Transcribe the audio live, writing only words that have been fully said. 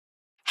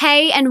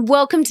Hey, and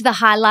welcome to the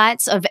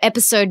highlights of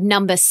episode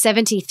number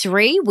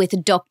 73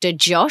 with Dr.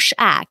 Josh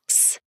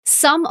Axe.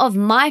 Some of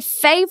my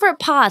favorite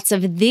parts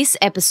of this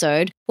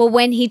episode were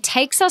when he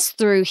takes us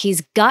through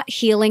his gut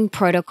healing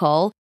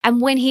protocol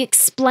and when he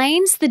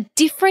explains the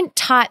different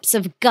types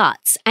of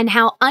guts and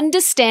how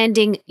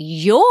understanding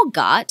your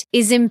gut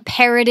is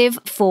imperative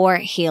for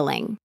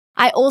healing.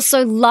 I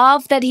also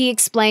love that he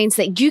explains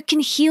that you can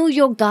heal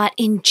your gut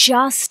in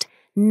just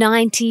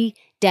 90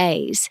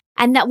 days,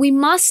 and that we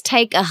must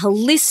take a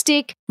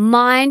holistic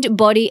mind,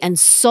 body, and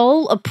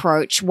soul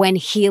approach when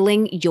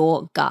healing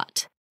your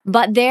gut.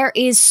 But there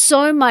is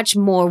so much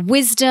more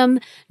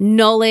wisdom,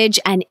 knowledge,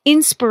 and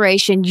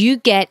inspiration you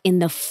get in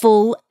the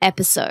full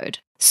episode.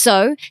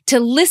 So, to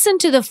listen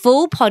to the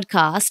full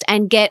podcast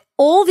and get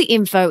all the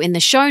info in the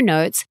show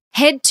notes,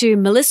 head to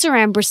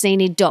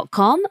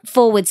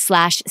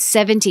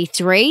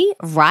melissaambrosini.com/73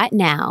 right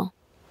now.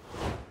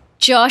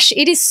 Josh,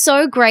 it is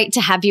so great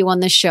to have you on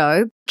the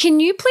show. Can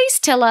you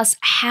please tell us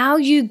how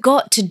you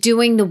got to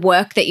doing the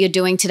work that you're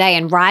doing today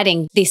and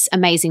writing this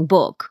amazing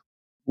book?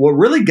 What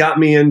really got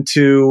me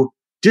into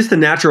just the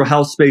natural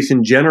health space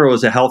in general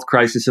was a health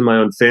crisis in my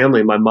own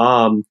family. My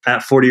mom,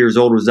 at 40 years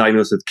old, was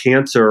diagnosed with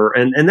cancer.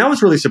 And that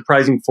was really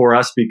surprising for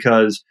us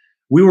because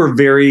we were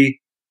very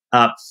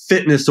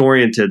fitness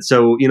oriented.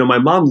 So, my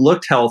mom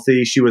looked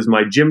healthy. She was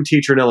my gym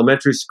teacher in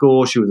elementary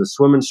school. She was a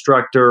swim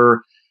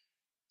instructor.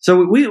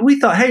 So we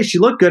thought, hey, she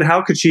looked good.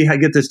 How could she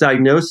get this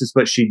diagnosis?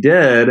 But she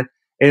did.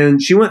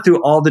 And she went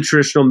through all the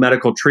traditional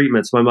medical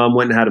treatments. My mom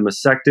went and had a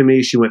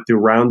mastectomy. She went through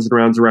rounds and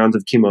rounds and rounds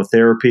of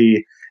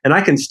chemotherapy. And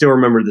I can still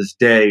remember this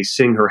day,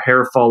 seeing her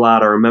hair fall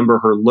out. I remember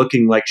her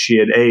looking like she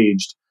had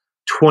aged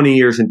 20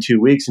 years in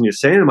 2 weeks. And just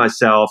saying to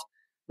myself,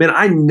 man,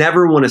 I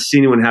never want to see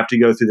anyone have to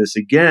go through this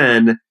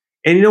again.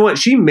 And you know what?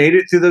 She made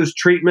it through those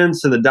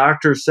treatments. And the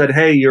doctor said,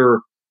 hey,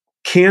 you're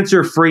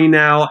cancer-free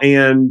now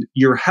and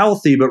you're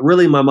healthy. But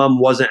really, my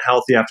mom wasn't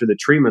healthy after the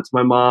treatments.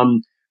 My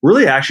mom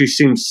really actually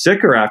seemed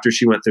sicker after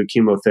she went through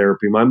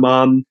chemotherapy. My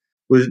mom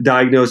was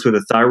diagnosed with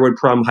a thyroid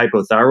problem,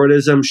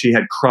 hypothyroidism. She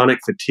had chronic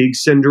fatigue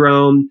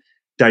syndrome,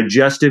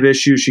 digestive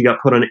issues. She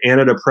got put on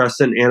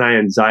antidepressant,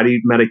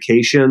 anti-anxiety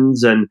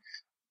medications. And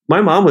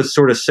my mom was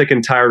sort of sick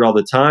and tired all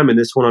the time. And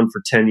this went on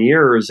for 10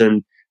 years.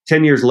 And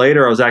 10 years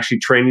later, I was actually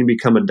training to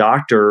become a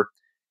doctor.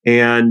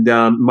 And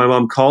my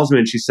mom calls me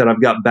and she said,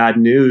 I've got bad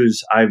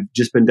news. I've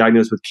just been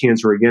diagnosed with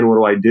cancer again. What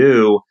do I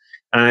do?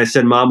 And I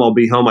said, Mom, I'll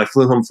be home. I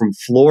flew home from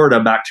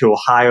Florida back to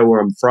Ohio, where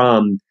I'm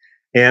from.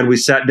 And we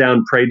sat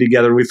down, prayed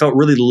together, and we felt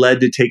really led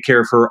to take care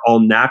of her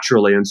all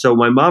naturally. And so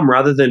my mom,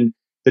 rather than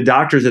the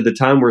doctors at the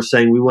time were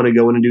saying, we want to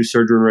go in and do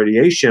surgery and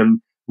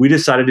radiation, we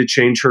decided to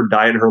change her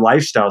diet and her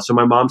lifestyle. So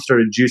my mom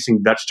started juicing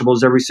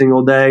vegetables every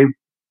single day.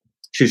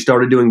 She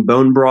started doing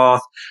bone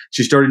broth.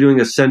 She started doing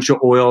essential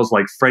oils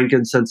like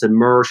frankincense and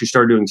myrrh. She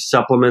started doing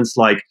supplements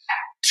like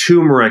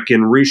turmeric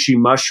and reishi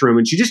mushroom.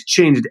 And she just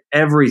changed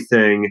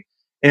everything.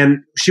 And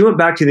she went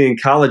back to the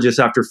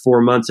oncologist after 4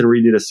 months and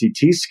redid a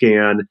CT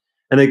scan.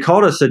 And they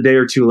called us a day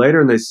or two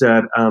later and they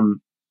said,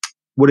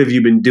 what have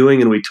you been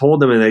doing? And we told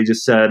them, and they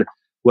just said,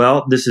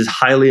 well, this is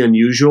highly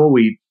unusual.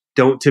 We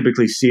don't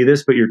typically see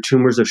this, but your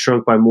tumors have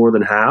shrunk by more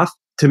than half.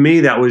 To me,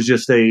 that was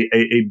just a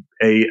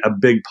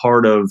big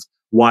part of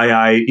why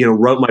I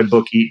wrote my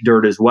book, Eat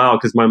Dirt, as well,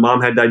 because my mom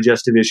had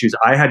digestive issues.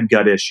 I had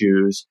gut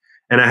issues,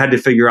 and I had to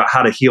figure out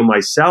how to heal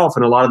myself.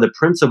 And a lot of the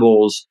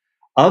principles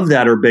of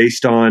that are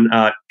based on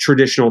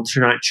traditional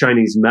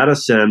Chinese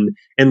medicine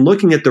and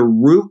looking at the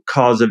root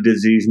cause of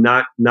disease,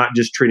 not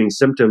just treating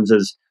symptoms,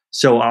 as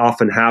so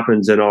often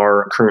happens in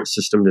our current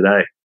system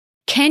today.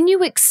 Can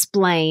you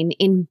explain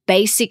in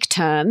basic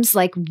terms,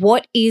 like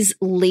what is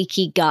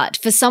leaky gut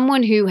for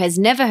someone who has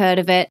never heard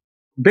of it?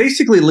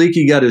 Basically,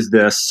 leaky gut is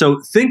this.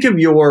 So think of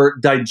your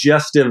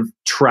digestive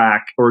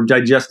tract or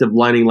digestive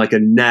lining like a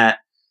net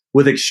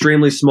with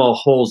extremely small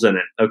holes in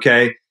it,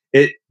 okay?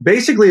 It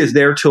basically is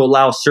there to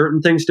allow certain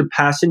things to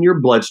pass in your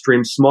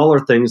bloodstream, smaller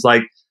things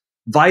like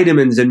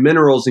vitamins and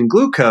minerals and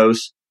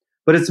glucose,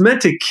 but it's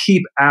meant to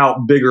keep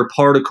out bigger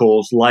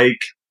particles like,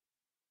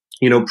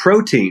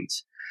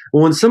 proteins.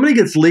 Well, when somebody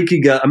gets leaky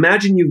gut,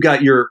 imagine you've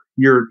got your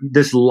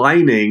this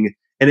lining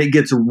and it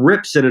gets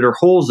rips in it or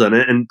holes in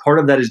it. And part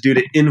of that is due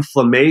to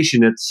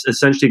inflammation. It's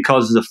essentially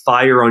causes a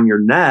fire on your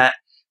net,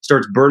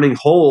 starts burning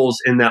holes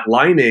in that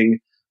lining.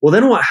 Well,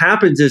 then what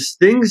happens is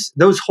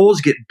those holes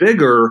get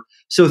bigger.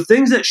 So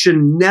things that should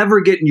never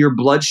get in your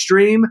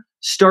bloodstream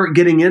start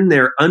getting in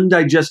there.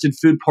 Undigested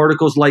food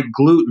particles like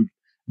gluten,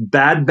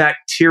 bad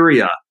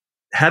bacteria,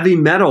 heavy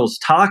metals,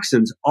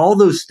 toxins, all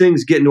those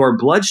things get into our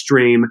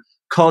bloodstream,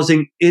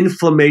 causing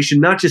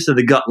inflammation, not just of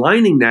the gut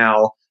lining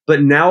now,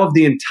 but now of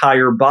the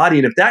entire body.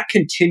 And if that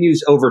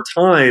continues over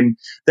time,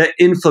 that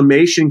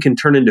inflammation can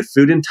turn into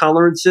food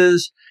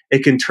intolerances.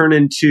 It can turn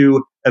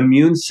into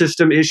immune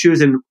system issues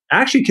and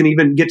actually can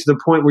even get to the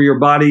point where your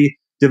body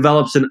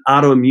develops an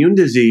autoimmune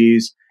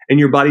disease and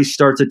your body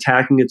starts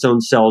attacking its own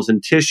cells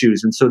and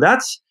tissues. And so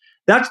that's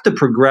the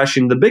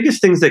progression. The biggest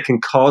things that can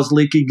cause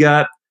leaky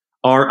gut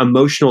Our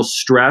emotional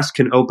stress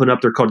can open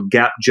up, they're called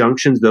gap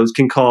junctions. Those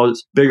can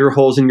cause bigger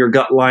holes in your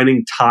gut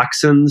lining,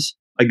 toxins.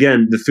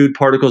 Again, the food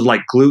particles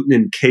like gluten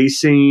and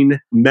casein,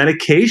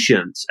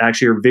 medications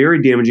actually are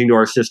very damaging to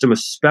our system,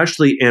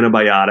 especially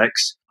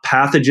antibiotics,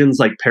 pathogens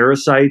like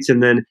parasites,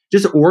 and then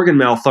just organ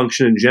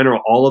malfunction in general.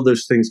 All of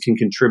those things can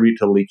contribute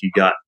to leaky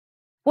gut.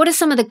 What are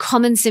some of the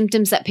common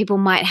symptoms that people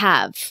might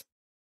have?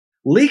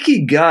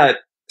 Leaky gut,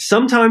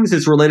 sometimes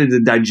it's related to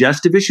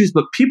digestive issues,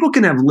 but people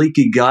can have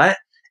leaky gut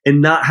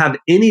and not have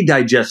any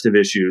digestive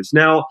issues.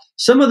 Now,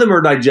 some of them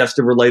are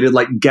digestive related,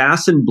 like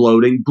gas and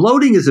bloating.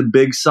 Bloating is a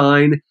big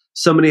sign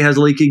somebody has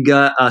leaky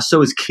gut.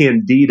 So is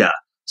candida.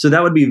 So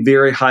that would be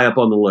very high up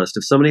on the list.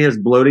 If somebody has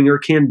bloating or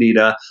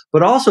candida,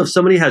 but also if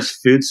somebody has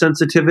food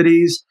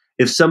sensitivities,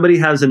 if somebody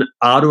has an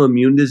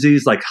autoimmune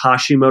disease like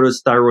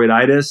Hashimoto's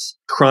thyroiditis,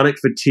 chronic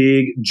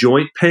fatigue,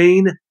 joint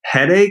pain,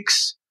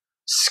 headaches,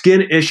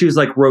 skin issues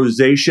like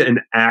rosacea and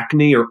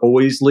acne are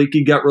always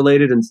leaky gut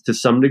related and to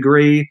some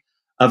degree.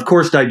 Of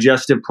course,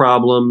 digestive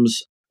problems.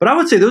 But I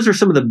would say those are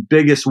some of the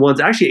biggest ones.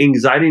 Actually,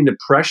 anxiety and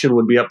depression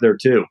would be up there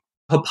too.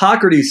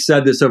 Hippocrates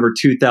said this over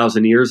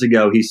 2,000 years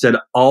ago. He said,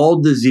 all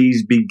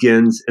disease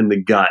begins in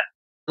the gut.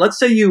 Let's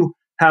say you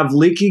have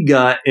leaky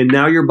gut and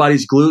now your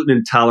body's gluten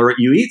intolerant.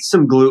 You eat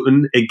some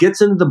gluten, it gets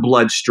into the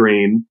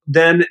bloodstream,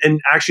 then and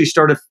actually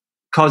started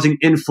causing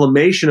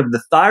inflammation of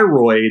the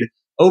thyroid.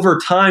 Over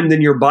time,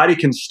 then your body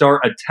can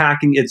start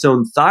attacking its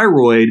own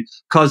thyroid,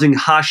 causing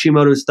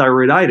Hashimoto's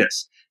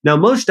thyroiditis. Now,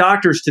 most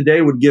doctors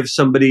today would give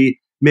somebody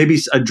maybe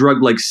a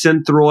drug like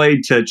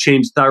Synthroid to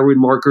change thyroid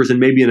markers and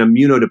maybe an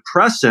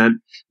immunodepressant.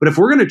 But if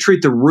we're going to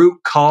treat the root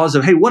cause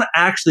of, hey, what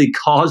actually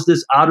caused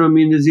this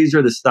autoimmune disease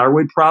or this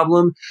thyroid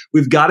problem,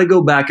 we've got to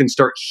go back and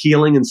start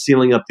healing and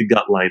sealing up the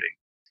gut lining.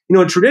 You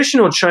know, in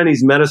traditional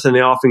Chinese medicine,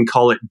 they often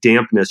call it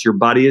dampness. Your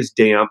body is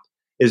damp,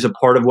 is a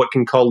part of what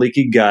can cause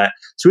leaky gut.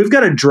 So we've got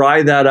to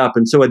dry that up.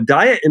 And so a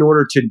diet in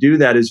order to do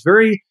that is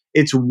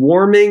it's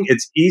warming,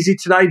 it's easy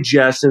to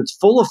digest, and it's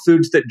full of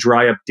foods that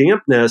dry up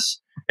dampness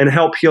and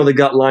help heal the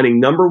gut lining.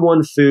 Number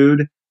one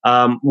food,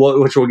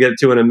 which we'll get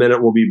to in a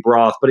minute, will be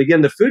broth. But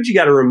again, the foods you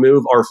got to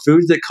remove are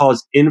foods that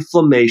cause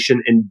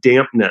inflammation and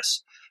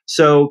dampness.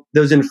 So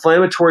those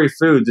inflammatory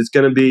foods, it's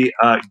going to be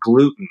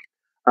gluten.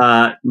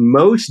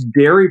 Most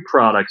dairy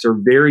products are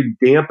very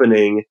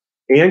dampening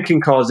and can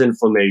cause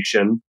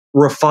inflammation.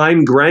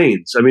 Refined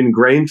grains. I mean,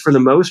 grains for the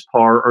most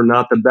part are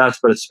not the best,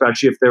 but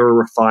especially if they were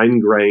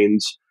refined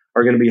grains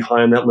are going to be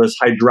high on that list.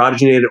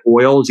 Hydrogenated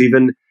oils,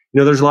 even,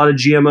 there's a lot of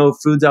GMO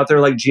foods out there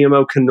like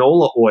GMO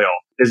canola oil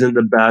isn't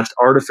the best.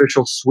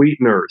 Artificial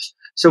sweeteners.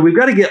 So we've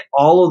got to get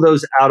all of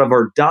those out of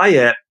our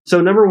diet.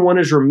 So number one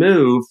is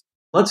remove.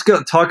 Let's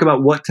go talk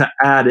about what to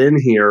add in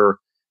here.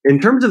 In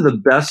terms of the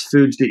best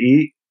foods to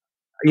eat,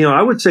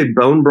 I would say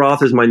bone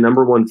broth is my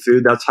number one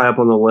food. That's high up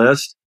on the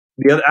list.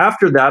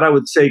 After that, I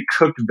would say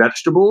cooked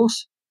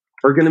vegetables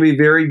are going to be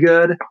very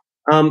good.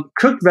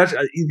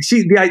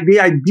 See, the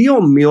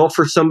ideal meal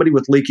for somebody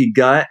with leaky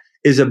gut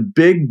is a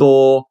big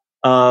bowl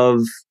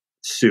of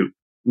soup,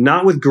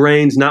 not with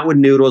grains, not with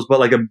noodles, but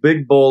like a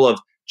big bowl of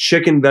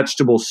chicken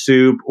vegetable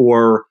soup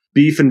or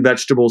beef and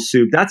vegetable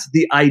soup. That's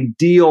the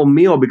ideal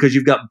meal because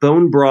you've got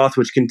bone broth,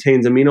 which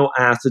contains amino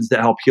acids that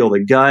help heal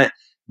the gut.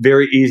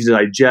 Very easy to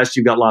digest.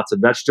 You've got lots of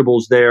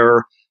vegetables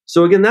there.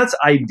 So again, that's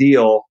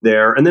ideal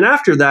there. And then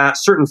after that,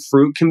 certain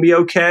fruit can be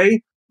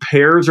okay.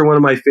 Pears are one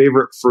of my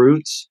favorite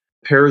fruits.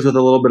 Pears with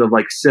a little bit of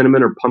like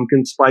cinnamon or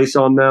pumpkin spice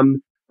on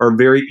them are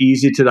very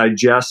easy to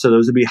digest. So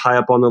those would be high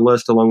up on the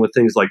list along with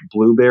things like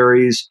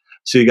blueberries.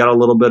 So you got a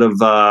little bit of,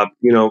 a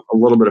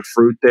little bit of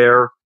fruit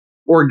there.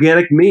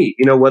 Organic meat,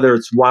 whether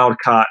it's wild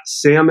caught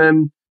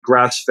salmon,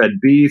 grass-fed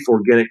beef,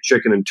 organic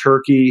chicken and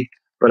turkey.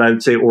 But I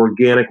would say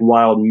organic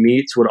wild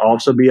meats would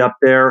also be up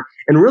there.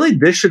 And really,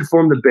 this should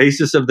form the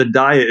basis of the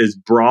diet is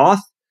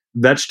broth,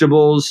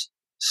 vegetables,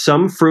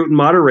 some fruit in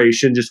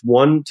moderation, just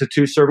 1 to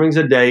 2 servings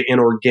a day, and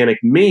organic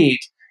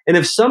meat. And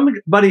if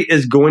somebody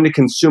is going to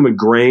consume a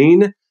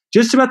grain,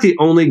 just about the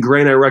only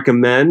grain I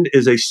recommend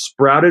is a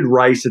sprouted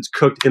rice that's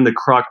cooked in the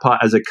crock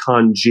pot as a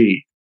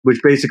congee, which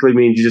basically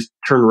means you just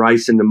turn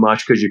rice into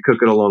mush because you cook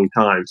it a long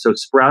time. So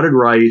sprouted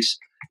rice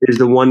is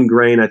the one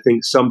grain I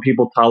think some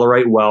people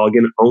tolerate well.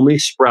 Again, only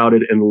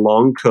sprouted and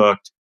long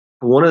cooked.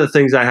 One of the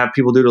things I have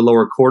people do to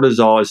lower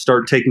cortisol is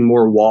start taking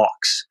more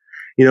walks,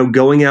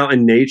 going out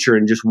in nature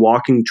and just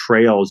walking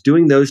trails,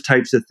 doing those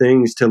types of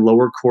things to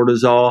lower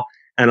cortisol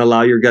and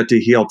allow your gut to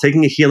heal.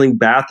 Taking a healing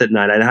bath at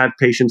night. I'd have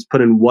patients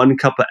put in 1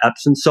 cup of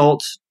Epsom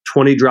salts,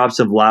 20 drops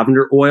of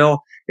lavender oil,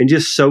 and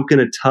just soak in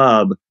a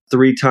tub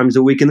 3 times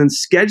a week. And then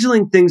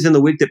scheduling things in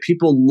the week that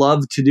people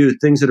love to do,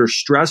 things that are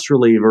stress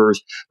relievers.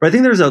 But I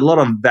think there's a lot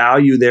of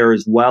value there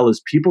as well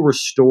as people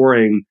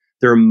restoring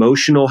their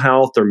emotional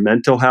health, their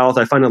mental health.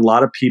 I find a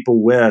lot of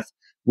people with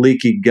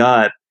leaky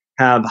gut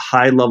have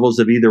high levels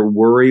of either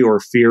worry or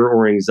fear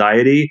or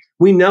anxiety.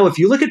 We know if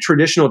you look at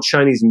traditional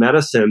Chinese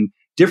medicine,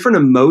 different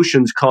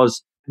emotions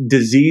cause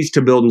disease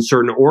to build in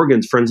certain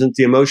organs. For instance,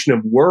 the emotion of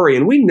worry.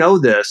 And we know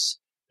this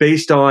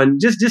based on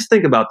just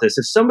think about this.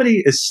 If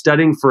somebody is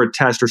studying for a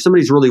test or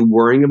somebody's really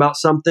worrying about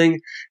something,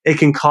 it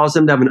can cause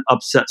them to have an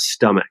upset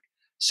stomach.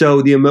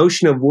 So the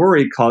emotion of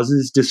worry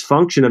causes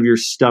dysfunction of your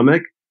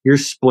stomach, your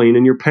spleen,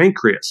 and your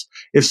pancreas.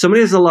 If somebody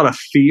has a lot of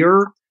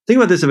fear, think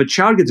about this. If a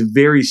child gets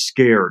very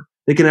scared,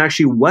 they can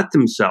actually wet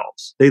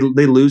themselves. They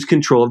lose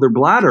control of their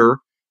bladder.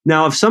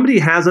 Now, if somebody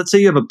has, let's say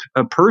you have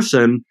a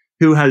person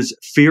who has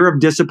fear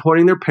of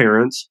disappointing their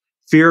parents,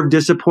 fear of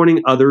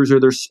disappointing others or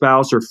their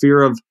spouse, or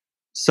fear of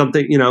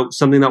something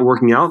not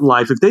working out in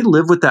life. If they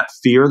live with that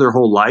fear their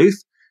whole life,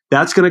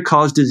 that's going to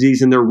cause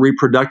disease in their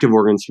reproductive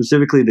organs,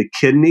 specifically the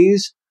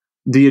kidneys,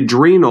 the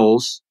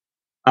adrenals.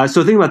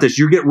 So think about this.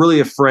 You get really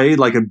afraid,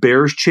 like a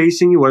bear's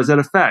chasing you. What does that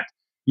affect?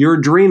 Your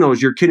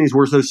adrenals, your kidneys,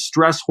 where those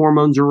stress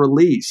hormones are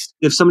released.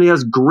 If somebody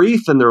has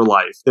grief in their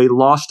life, they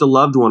lost a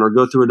loved one or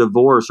go through a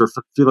divorce or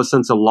feel a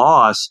sense of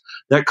loss,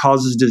 that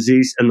causes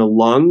disease in the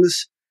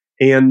lungs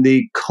and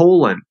the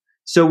colon.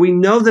 So we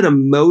know that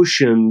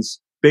emotions,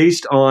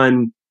 based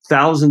on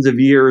thousands of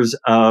years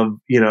of,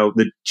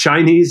 the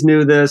Chinese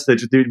knew this,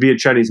 that via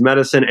Chinese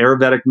medicine,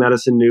 Ayurvedic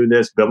medicine knew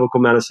this, biblical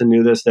medicine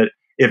knew this, that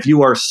if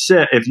you are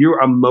sick, if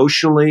you're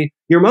emotionally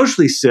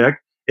sick,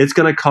 it's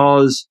going to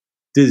cause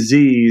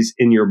disease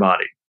in your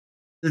body.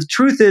 The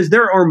truth is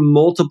there are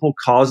multiple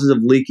causes of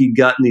leaky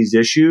gut in these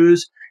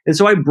issues. And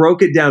so I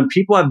broke it down.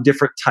 People have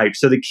different types.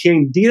 So the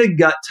Candida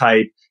gut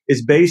type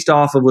is based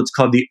off of what's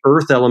called the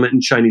earth element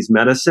in Chinese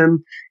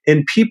medicine,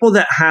 and people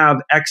that have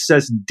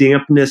excess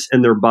dampness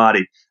in their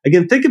body.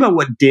 Again, think about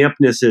what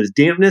dampness is.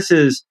 Dampness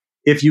is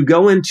if you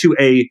go into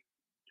a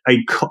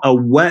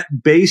wet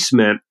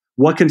basement,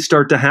 what can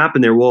start to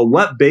happen there? Well, a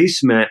wet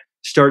basement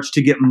starts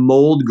to get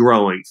mold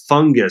growing,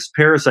 fungus,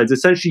 parasites,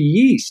 essentially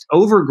yeast,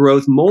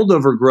 overgrowth, mold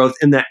overgrowth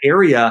in that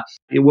area.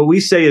 What we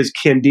say is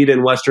Candida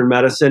in Western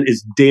medicine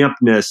is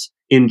dampness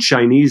in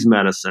Chinese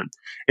medicine.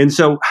 And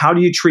so how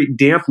do you treat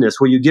dampness?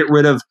 Well, you get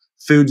rid of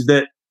foods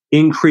that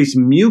increase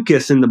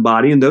mucus in the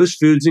body. And those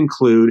foods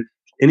include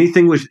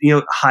anything with,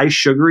 high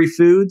sugary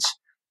foods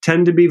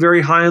tend to be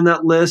very high on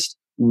that list.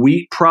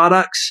 Wheat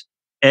products,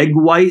 egg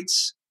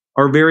whites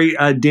are very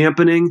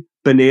dampening.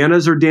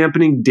 Bananas are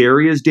dampening.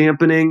 Dairy is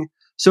dampening.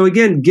 So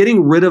again,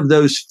 getting rid of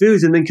those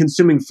foods and then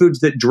consuming foods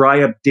that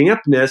dry up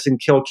dampness and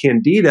kill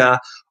Candida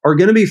are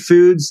going to be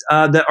foods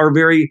that are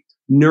very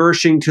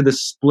nourishing to the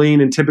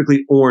spleen and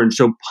typically orange.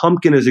 So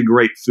pumpkin is a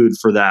great food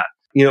for that.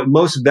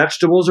 Most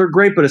vegetables are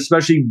great, but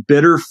especially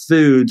bitter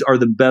foods are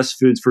the best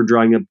foods for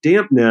drying up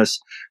dampness.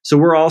 So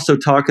we're also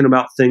talking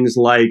about things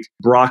like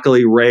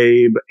broccoli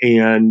rabe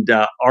and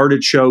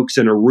artichokes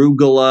and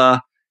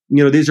arugula.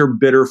 These are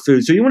bitter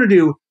foods. So you want to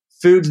do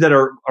foods that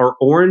are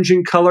orange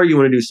in color. You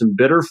want to do some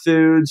bitter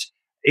foods.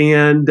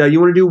 And you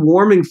want to do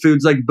warming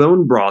foods like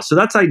bone broth. So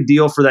that's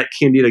ideal for that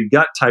Candida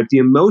gut type. The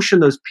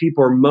emotion those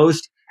people are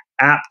most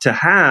apt to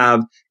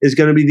have is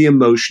going to be the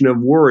emotion of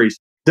worry.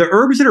 The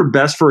herbs that are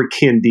best for a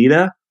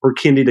Candida or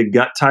Candida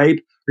gut type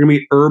are going to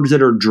be herbs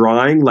that are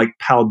drying, like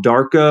pau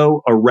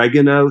d'arco,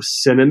 oregano,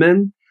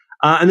 cinnamon,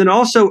 and then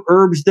also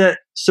herbs that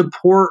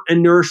support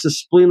and nourish the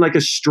spleen, like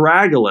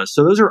astragalus.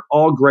 So those are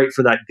all great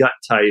for that gut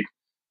type,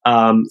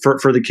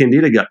 for the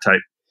Candida gut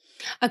type.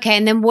 Okay,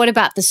 and then what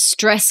about the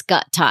stress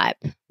gut type?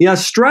 Yeah,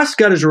 stress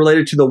gut is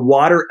related to the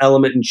water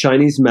element in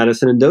Chinese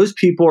medicine, and those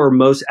people are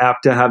most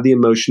apt to have the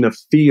emotion of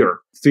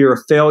fear of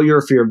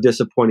failure, fear of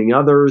disappointing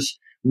others.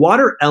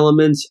 Water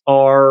elements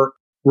are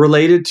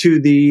related to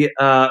the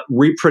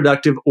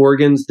reproductive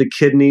organs, the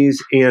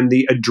kidneys, and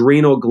the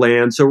adrenal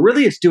glands. So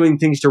really it's doing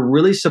things to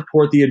really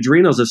support the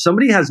adrenals. If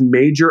somebody has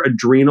major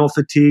adrenal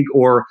fatigue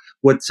or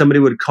what somebody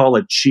would call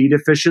a qi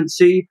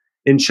deficiency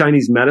in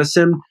Chinese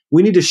medicine,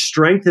 we need to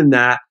strengthen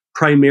that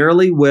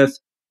primarily with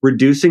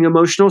reducing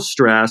emotional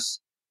stress,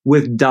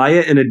 with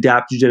diet and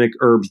adaptogenic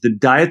herbs. The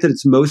diet that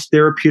it's most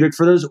therapeutic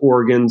for those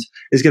organs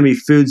is going to be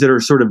foods that are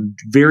sort of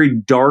very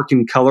dark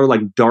in color,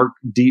 like dark,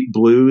 deep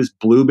blues.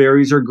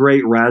 Blueberries are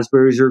great.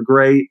 Raspberries are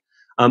great.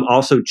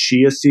 Also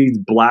chia seeds,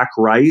 black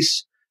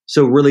rice.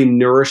 So really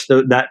nourish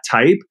that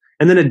type.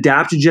 And then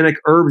adaptogenic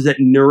herbs that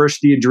nourish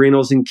the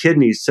adrenals and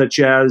kidneys, such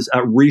as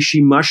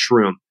reishi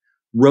mushroom,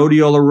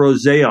 rhodiola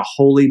rosea,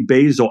 holy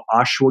basil,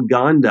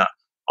 ashwagandha.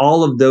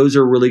 All of those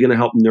are really going to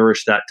help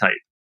nourish that type.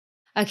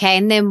 Okay,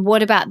 and then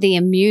what about the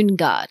immune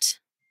gut?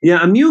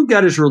 Yeah, immune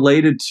gut is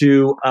related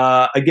to,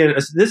 again,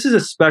 this is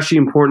especially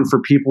important for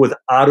people with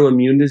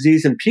autoimmune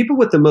disease and people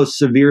with the most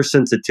severe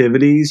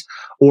sensitivities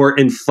or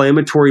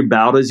inflammatory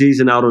bowel disease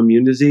and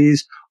autoimmune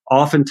disease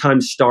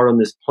oftentimes start on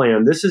this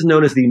plan. This is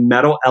known as the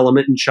metal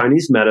element in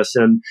Chinese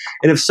medicine.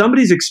 And if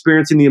somebody's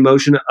experiencing the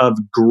emotion of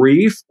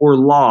grief or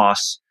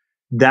loss,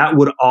 that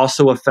would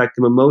also affect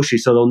them emotionally.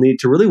 So they'll need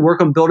to really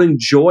work on building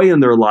joy in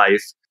their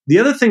life. The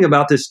other thing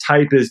about this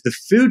type is the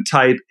food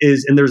type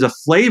is, and there's a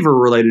flavor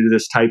related to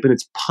this type, and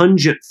it's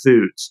pungent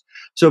foods.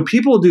 So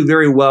people do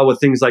very well with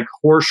things like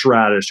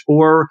horseradish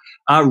or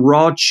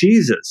raw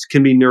cheeses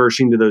can be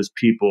nourishing to those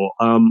people.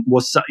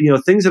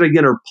 Things that,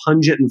 again, are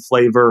pungent in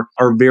flavor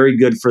are very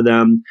good for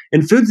them.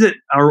 And foods that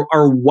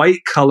are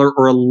white color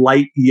or a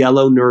light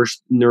yellow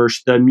nourish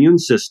the immune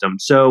system.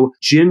 So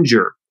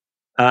ginger,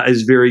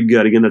 is very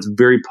good. Again, that's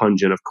very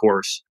pungent, of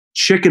course.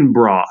 Chicken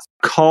broth,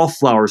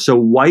 cauliflower. So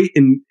white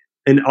and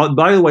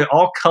by the way,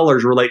 all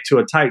colors relate to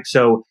a type.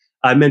 So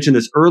I mentioned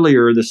this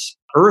earlier, this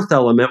earth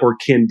element or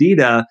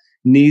candida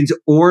needs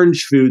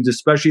orange foods,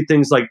 especially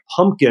things like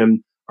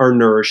pumpkin are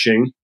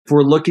nourishing. If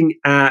we're looking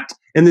at,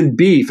 and then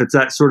beef, it's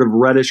that sort of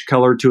reddish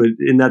color to it,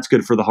 and that's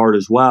good for the heart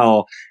as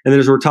well. And then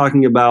as we're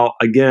talking about,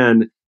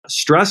 again,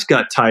 stress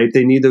gut type,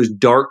 they need those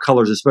dark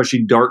colors,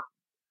 especially dark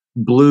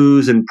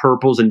blues and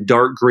purples and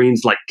dark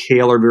greens like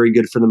kale are very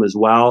good for them as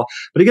well.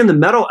 But again, the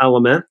metal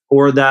element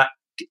or that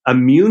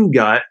immune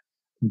gut,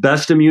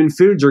 best immune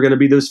foods are going to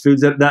be those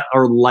foods that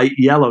are light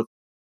yellow.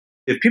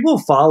 If people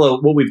follow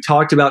what we've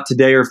talked about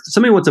today, or if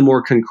somebody wants a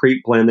more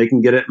concrete plan, they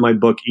can get it in my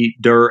book, Eat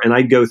Dirt, and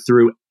I go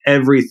through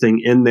everything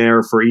in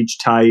there for each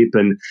type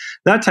and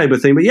that type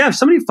of thing. But yeah, if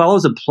somebody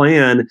follows a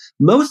plan,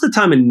 most of the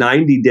time in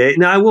 90 days,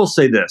 now I will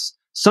say this,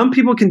 some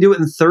people can do it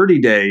in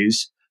 30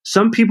 days.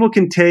 Some people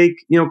can take,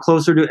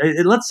 closer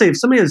to, let's say if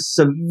somebody has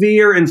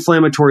severe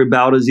inflammatory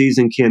bowel disease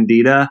and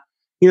candida,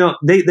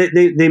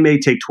 they may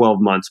take 12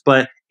 months.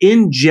 But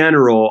in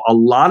general, a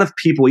lot of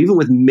people, even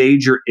with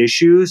major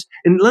issues,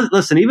 and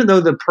listen, even though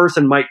the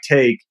person might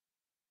take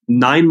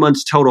 9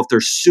 months total, if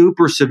they're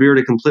super severe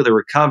to completely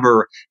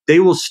recover, they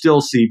will still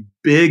see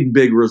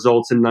big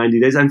results in 90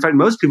 days. In fact,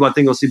 most people, I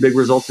think, will see big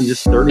results in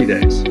just 30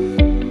 days.